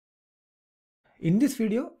In this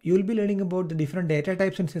video, you will be learning about the different data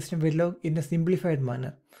types in Systemverilog in a simplified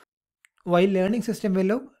manner. While learning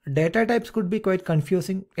Systemverilog, data types could be quite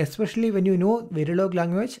confusing, especially when you know Verilog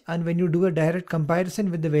language and when you do a direct comparison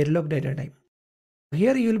with the Verilog data type.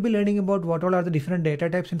 Here you will be learning about what all are the different data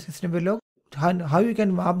types in Systemverilog and how you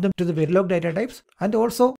can map them to the Verilog data types, and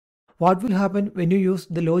also what will happen when you use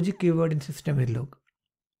the logic keyword in Systemverilog.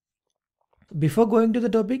 Before going to the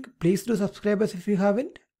topic, please do subscribe us if you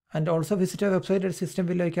haven't, and also visit our website at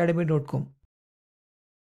systemverilogacademy.com.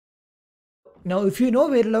 Now, if you know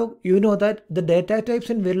Verilog, you know that the data types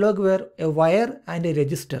in Verilog were a wire and a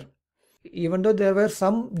register. Even though there were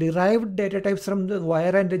some derived data types from the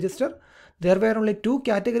wire and register, there were only two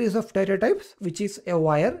categories of data types, which is a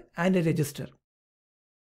wire and a register.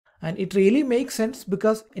 And it really makes sense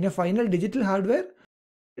because in a final digital hardware,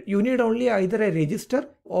 you need only either a register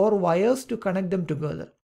or wires to connect them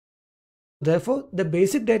together. Therefore, the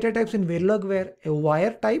basic data types in Verilog were a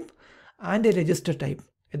wire type and a register type.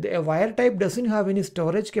 A wire type doesn't have any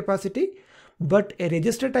storage capacity, but a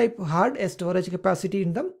register type had a storage capacity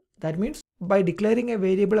in them. That means by declaring a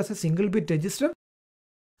variable as a single bit register,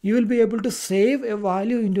 you will be able to save a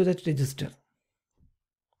value into that register.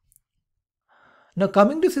 Now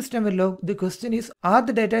coming to Systemverilog, the question is, are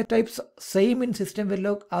the data types same in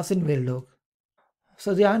Systemverilog as in Verilog?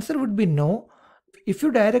 So the answer would be no. If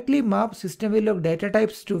you directly map Systemverilog data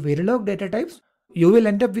types to Verilog data types, you will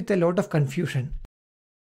end up with a lot of confusion.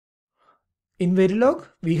 In Verilog,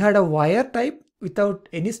 we had a wire type without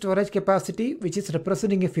any storage capacity, which is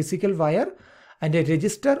representing a physical wire, and a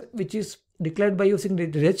register, which is declared by using the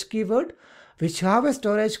reg keyword, which have a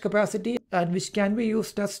storage capacity and which can be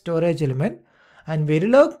used as storage element. And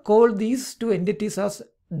Verilog called these two entities as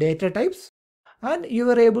data types, and you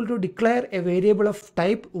were able to declare a variable of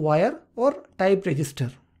type wire or type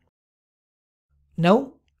register.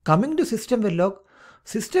 Now coming to Systemverilog,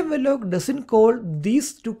 Systemverilog doesn't call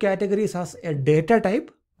these two categories as a data type,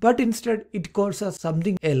 but instead it calls as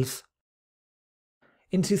something else.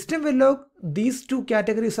 In Systemverilog, these two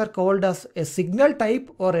categories are called as a signal type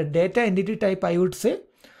or a data entity type, I would say.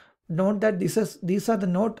 Note that these are the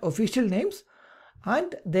not official names,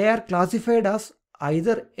 and they are classified as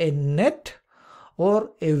either a net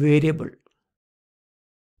or a variable.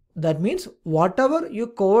 That means whatever you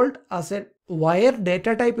called as a wire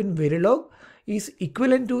data type in Verilog is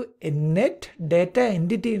equivalent to a net data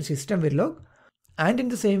entity in Systemverilog, and in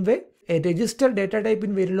the same way a register data type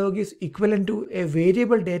in Verilog is equivalent to a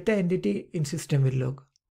variable data entity in Systemverilog.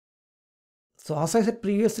 So as I said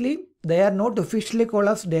previously, they are not officially called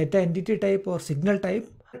as data entity type or signal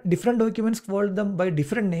type. Different documents call them by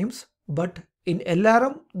different names, but in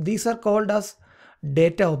LRM these are called as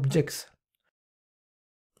data objects.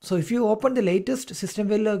 So if you open the latest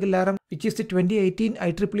Systemverilog LRM, which is the 2018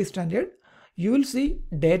 IEEE standard, you will see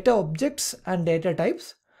data objects and data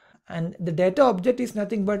types. And the data object is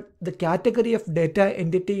nothing but the category of data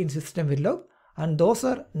entity in Systemverilog, and those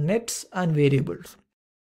are nets and variables.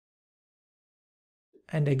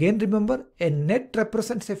 And again remember, a net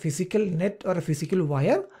represents a physical net or a physical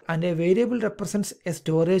wire, and a variable represents a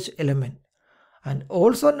storage element. And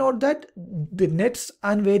also note that the nets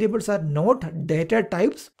and variables are not data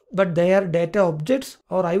types, but they are data objects,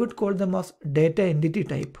 or I would call them as data entity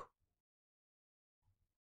type.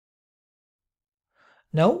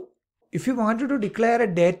 Now, if you wanted to declare a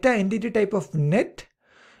data entity type of net,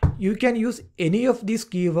 you can use any of these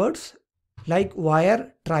keywords like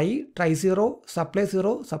wire, try 0, supply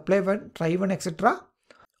 0, supply 1, try 1, etc.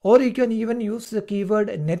 Or you can even use the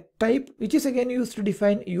keyword net type, which is again used to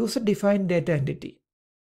define user-defined data entity.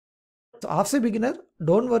 So as a beginner,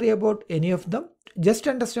 don't worry about any of them. Just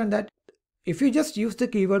understand that if you just use the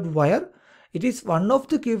keyword wire, it is one of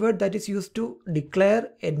the keywords that is used to declare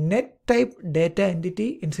a net type data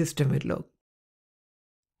entity in Systemverilog.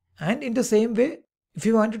 And in the same way, if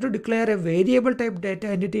you wanted to declare a variable type data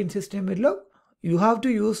entity in Systemverilog, you have to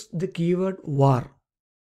use the keyword var.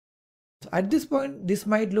 So at this point, this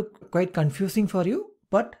might look quite confusing for you,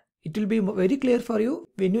 but it will be very clear for you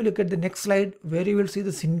when you look at the next slide, where you will see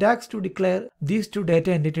the syntax to declare these two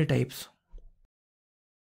data entity types.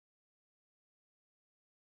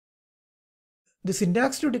 The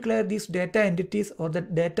syntax to declare these data entities or the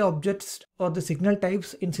data objects or the signal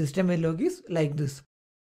types in Systemverilog is like this.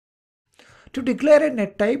 To declare a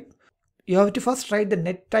net type, you have to first write the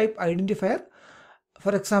net type identifier.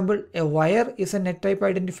 For example, a wire is a net type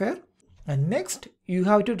identifier. And next, you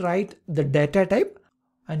have to write the data type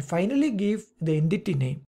and finally give the entity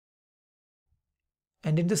name.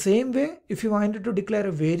 And in the same way, if you wanted to declare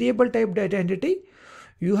a variable type data entity,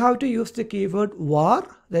 you have to use the keyword var.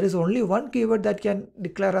 There is only one keyword that can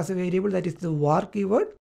declare as a variable, that is the var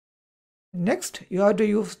keyword. Next, you have to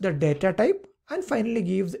use the data type and finally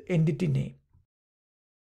give the entity name.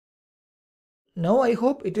 Now I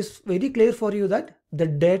hope it is very clear for you that the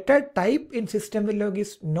data type in Systemverilog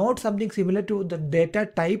is not something similar to the data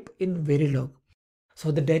type in Verilog.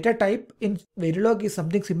 So the data type in Verilog is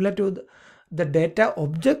something similar to the data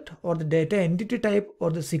object or the data entity type or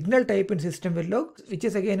the signal type in Systemverilog, which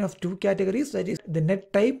is again of two categories, that is the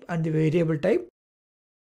net type and the variable type.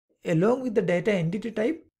 Along with the data entity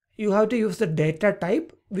type, you have to use the data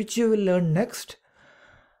type, which you will learn next,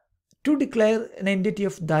 to declare an entity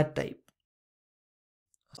of that type.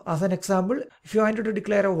 As an example, if you wanted to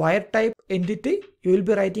declare a wire type entity, you will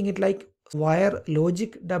be writing it like wire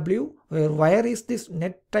logic W, where wire is this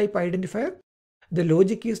net type identifier, the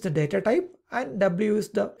logic is the data type, and W is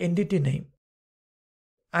the entity name.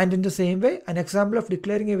 And in the same way, an example of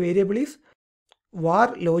declaring a variable is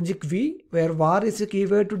var logic V, where var is a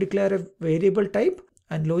keyword to declare a variable type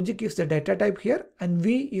and logic is the data type here, and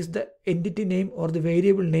V is the entity name or the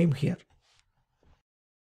variable name here.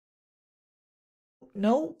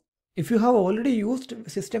 Now, if you have already used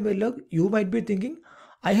Systemverilog, you might be thinking,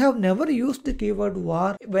 I have never used the keyword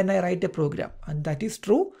var when I write a program, and that is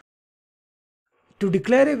true. To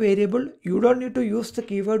declare a variable, you don't need to use the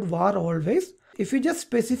keyword var always. If you just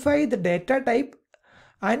specify the data type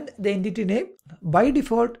and the entity name, by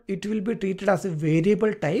default it will be treated as a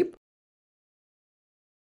variable type.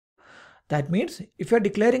 That means if you are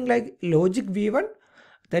declaring like logic v1,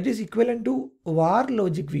 that is equivalent to var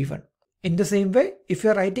logic v1. In the same way, if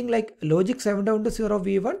you are writing like logic 7 down to 0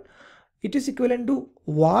 v1, it is equivalent to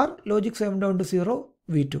var logic 7 down to 0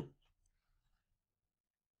 v2.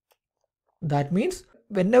 That means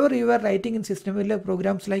whenever you are writing in Systemverilog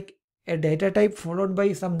programs like a data type followed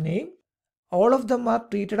by some name, all of them are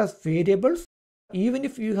treated as variables, even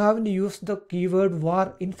if you haven't used the keyword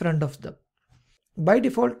var in front of them. By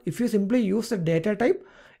default, if you simply use the data type,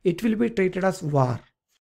 it will be treated as var.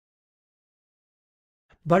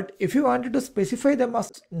 But if you wanted to specify them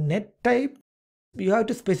as net type, you have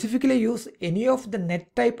to specifically use any of the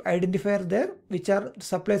net type identifier there, which are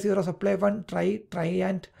supply 0, supply 1,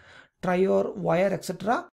 try or wire,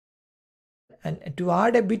 etc. And to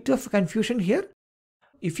add a bit of confusion here,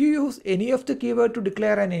 if you use any of the keyword to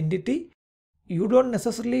declare an entity, you don't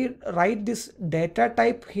necessarily write this data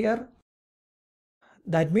type here.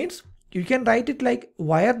 That means you can write it like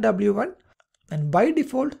wire w1, and by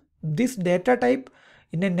default this data type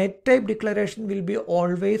in a net type declaration will be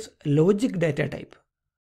always logic data type.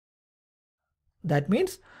 That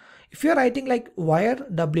means if you are writing like wire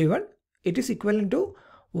w1, it is equivalent to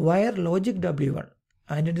wire logic w1.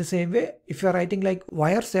 And in the same way, if you are writing like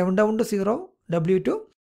wire 7 down to 0 w2,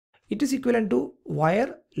 it is equivalent to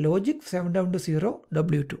wire logic 7 down to 0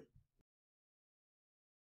 w2.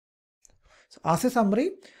 So as a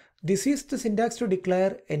summary, this is the syntax to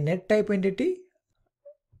declare a net type entity,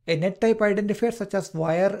 a net type identifier such as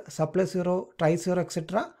wire, supply 0, try 0,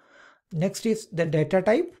 etc. Next is the data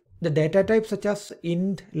type such as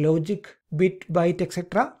int, logic, bit, byte,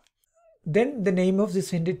 etc. Then the name of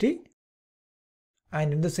this entity.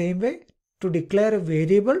 And in the same way, to declare a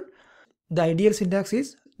variable, the ideal syntax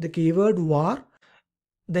is the keyword var,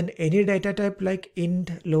 then any data type like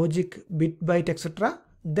int, logic, bit, byte, etc.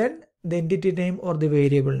 Then the entity name or the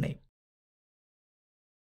variable name.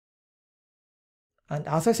 And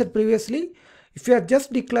as I said previously, if you are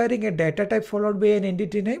just declaring a data type followed by an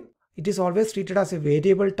entity name, it is always treated as a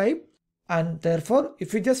variable type. And therefore,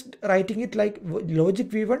 if you just writing it like logic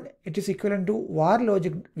v1, it is equivalent to var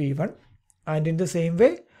logic v1. And in the same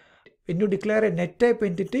way, when you declare a net type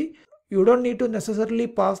entity, you don't need to necessarily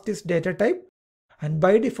pass this data type. And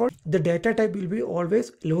by default, the data type will be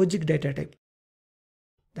always logic data type.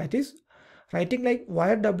 That is, writing like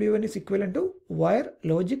wire w1 is equivalent to wire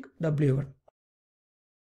logic w1.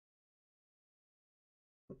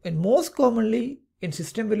 And most commonly in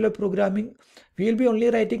Systemverilog programming, we will be only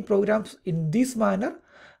writing programs in this manner.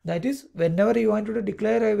 That is, whenever you want to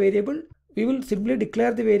declare a variable, we will simply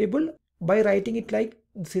declare the variable by writing it like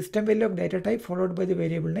Systemverilog data type followed by the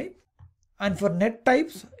variable name. And for net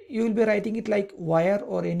types, you will be writing it like wire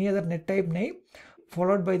or any other net type name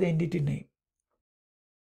followed by the entity name.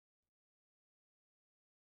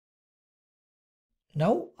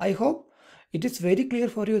 Now, I hope it is very clear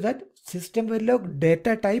for you that Systemverilog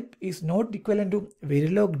data type is not equivalent to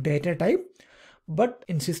Verilog data type, but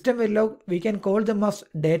in Systemverilog we can call them as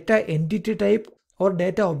data entity type or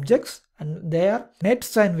data objects, and they are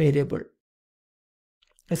nets and variable.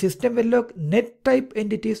 A Systemverilog net type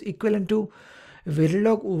entity is equivalent to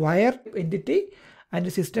Verilog wire entity, and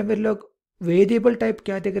a Systemverilog variable type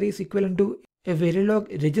category is equivalent to a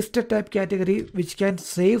Verilog register type category which can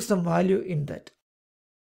save some value in that.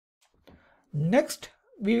 Next,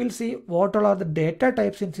 we will see what all are the data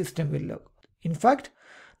types in Systemverilog. In fact,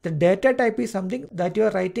 the data type is something that you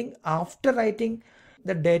are writing after writing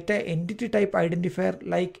the data entity type identifier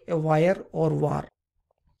like a wire or var.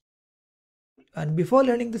 And before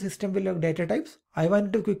learning the Systemverilog data types, I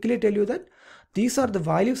want to quickly tell you that these are the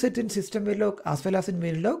value sets in Systemverilog as well as in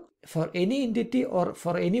Verilog. For any entity or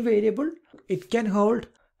for any variable, it can hold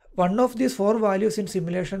one of these four values in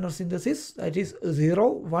simulation or synthesis, that is 0,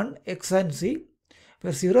 1, x and z,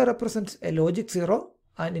 where 0 represents a logic 0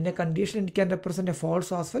 and in a condition it can represent a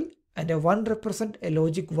false as well, and a 1 represent a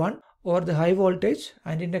logic 1 or the high voltage,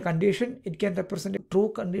 and in a condition it can represent a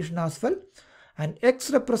true condition as well, and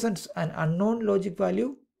x represents an unknown logic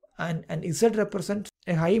value and z represents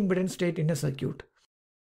a high impedance state in a circuit.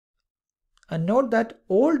 And note that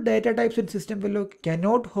all data types in Systemverilog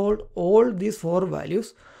cannot hold all these four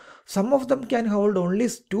values. Some of them can hold only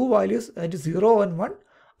two values, that is 0 and 1,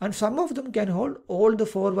 and some of them can hold all the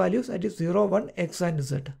four values, that is 0, 1, x and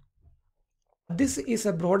z. This is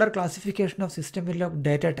a broader classification of Systemverilog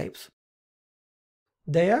data types.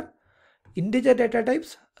 They are integer data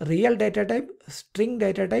types, real data type, string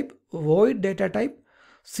data type, void data type,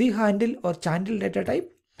 C-handle or channel data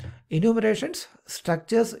type, enumerations,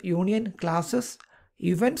 structures, union, classes,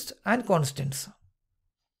 events and constants.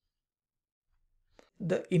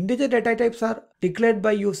 The integer data types are declared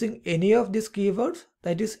by using any of these keywords,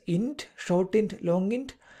 that is int, short int, long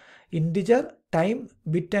int, integer, time,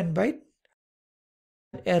 bit and byte.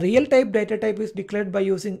 A real type data type is declared by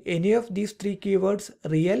using any of these three keywords,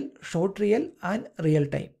 real, short real and real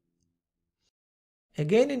time.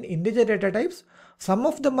 Again, in integer data types, some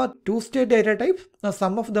of them are two-state data types,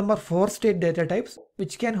 some of them are four-state data types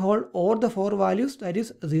which can hold all the four values, that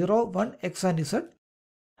is 0, 1, x and z.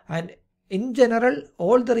 And in general,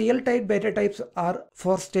 all the real type data types are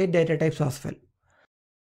four-state data types as well.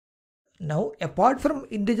 Now, apart from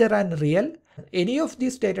integer and real, any of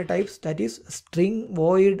these data types, that is string,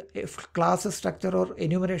 void, classes, structure or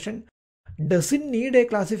enumeration, doesn't need a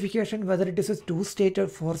classification whether it is a two-state or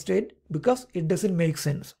four-state, because it doesn't make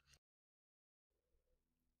sense.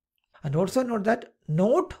 And also note that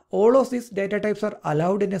not all of these data types are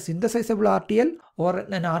allowed in a synthesizable RTL or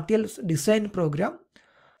an RTL design program.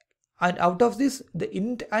 And out of this, the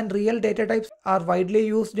int and real data types are widely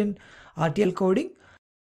used in RTL coding.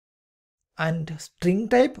 And string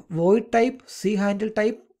type, void type, C-handle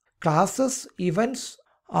type, classes, events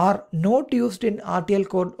are not used in RTL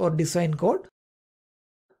code or design code.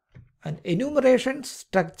 And enumerations,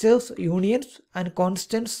 structures, unions and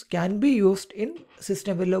constants can be used in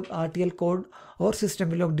Systemverilog RTL code or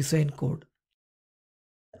Systemverilog design code.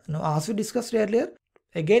 Now, as we discussed earlier,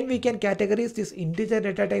 again we can categorize these integer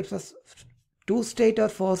data types as two-state or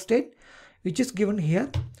four-state, which is given here.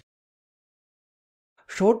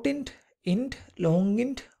 Short int, long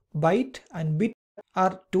int, byte and bit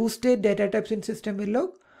are two-state data types in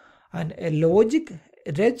Systemverilog, and a logic,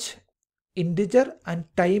 reg, integer and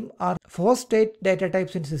time are four-state data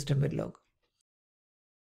types in Systemverilog.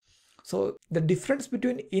 So the difference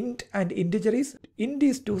between int and integer is int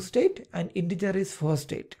is two-state and integer is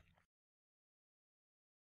four-state.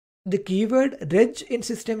 The keyword reg in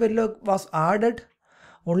Systemverilog was added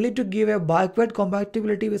only to give a backward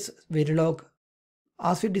compatibility with Verilog.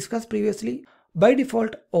 As we discussed previously, by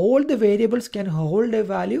default, all the variables can hold a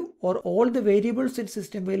value, or all the variables in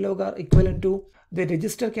Systemverilog are equivalent to the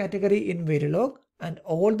register category in Verilog, and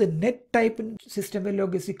all the net type in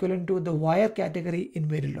Systemverilog is equivalent to the wire category in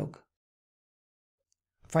Verilog.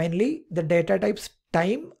 Finally, the data types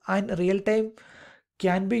time and real time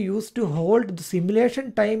can be used to hold the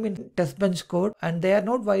simulation time in test bench code, and they are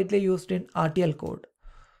not widely used in RTL code.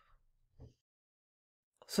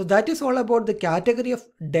 So that is all about the category of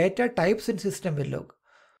data types in Systemverilog.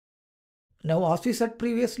 Now, as we said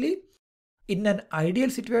previously, in an ideal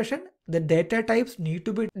situation, the data types need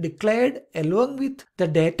to be declared along with the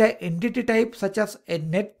data entity type, such as a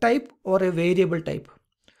net type or a variable type.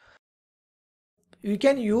 You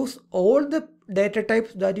can use all the data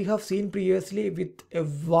types that you have seen previously with a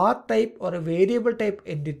var type or a variable type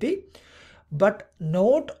entity, but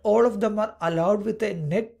not all of them are allowed with a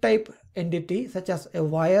net type entity such as a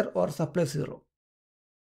wire or supply 0.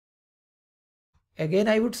 Again,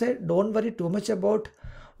 I would say don't worry too much about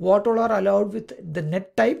what all are allowed with the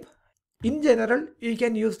net type. In general, you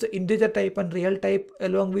can use the integer type and real type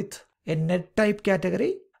along with a net type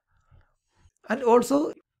category. And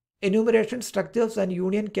also enumeration, structures and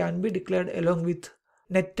union can be declared along with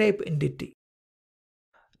net type entity.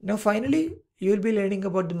 Now finally, you will be learning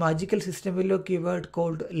about the magical Systemverilog keyword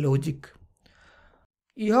called logic.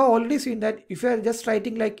 You have already seen that if you are just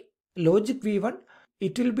writing like logic v1,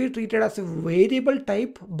 it will be treated as a variable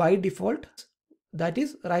type by default. That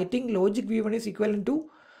is, writing logic v1 is equivalent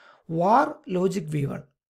to var logic v1.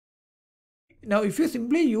 Now, if you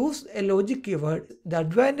simply use a logic keyword, the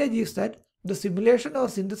advantage is that the simulation or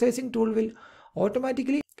synthesizing tool will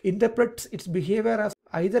automatically interpret its behavior as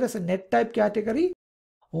either as a net type category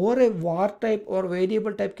or a var type or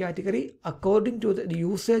variable type category according to the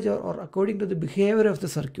usage or according to the behavior of the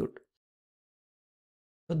circuit.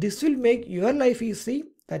 So this will make your life easy.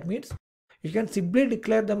 That means you can simply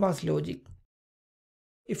declare them as logic.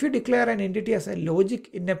 If you declare an entity as a logic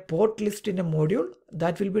in a port list in a module,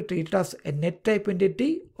 that will be treated as a net type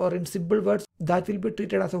entity, or in simple words, that will be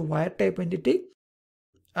treated as a wire type entity.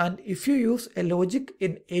 And if you use a logic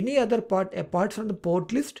in any other part apart from the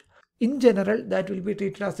port list, in general, that will be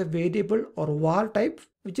treated as a variable or var type,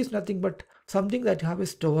 which is nothing but something that have a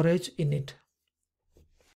storage in it.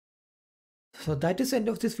 So that is the end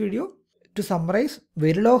of this video. To summarize,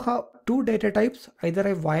 Verilog have two data types, either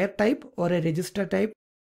a wire type or a register type.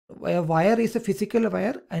 A wire is a physical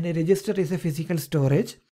wire and a register is a physical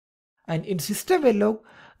storage. And in Systemverilog,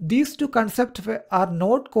 these two concepts are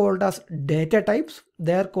not called as data types.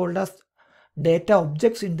 They are called as data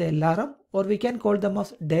objects in the LRM, or we can call them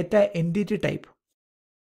as data entity type.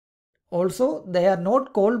 Also, they are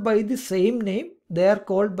not called by the same name. They are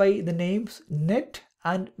called by the names net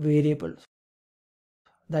and variables.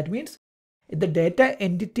 That means the data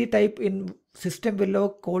entity type in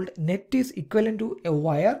Systemverilog called net is equivalent to a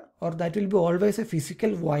wire, or that will be always a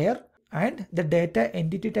physical wire, and the data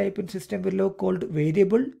entity type in Systemverilog called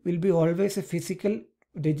variable will be always a physical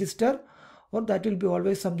register, or that will be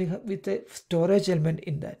always something with a storage element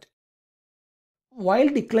in that. While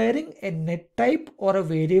declaring a net type or a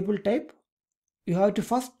variable type, you have to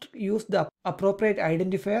first use the appropriate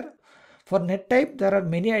identifier. For net type, there are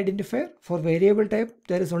many identifiers. For variable type,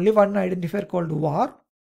 there is only one identifier called var.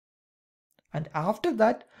 And after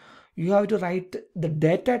that, you have to write the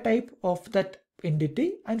data type of that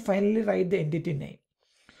entity and finally write the entity name.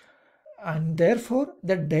 And therefore,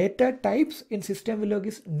 the data types in Systemverilog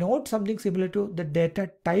is not something similar to the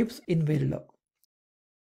data types in Verilog.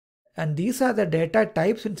 And these are the data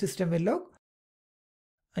types in Systemverilog.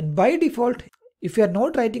 And by default, if you are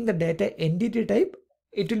not writing the data entity type,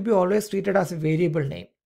 it will be always treated as a variable name.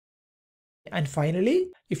 And finally,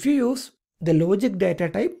 if you use the logic data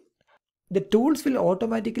type, the tools will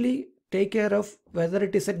automatically take care of whether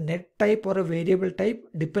it is a net type or a variable type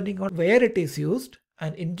depending on where it is used.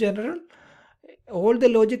 And in general, all the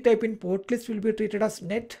logic type in port list will be treated as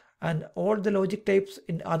net, and all the logic types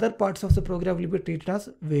in other parts of the program will be treated as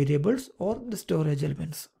variables or the storage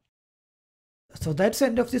elements. So that's the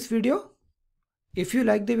end of this video. If you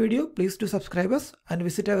like the video, please do subscribe us and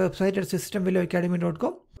visit our website at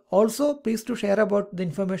systemverilogacademy.com. Also, please do share about the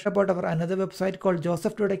information about our another website called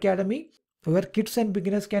Joseph.academy, where kids and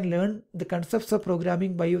beginners can learn the concepts of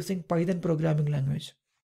programming by using Python programming language.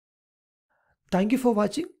 Thank you for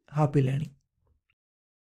watching. Happy learning.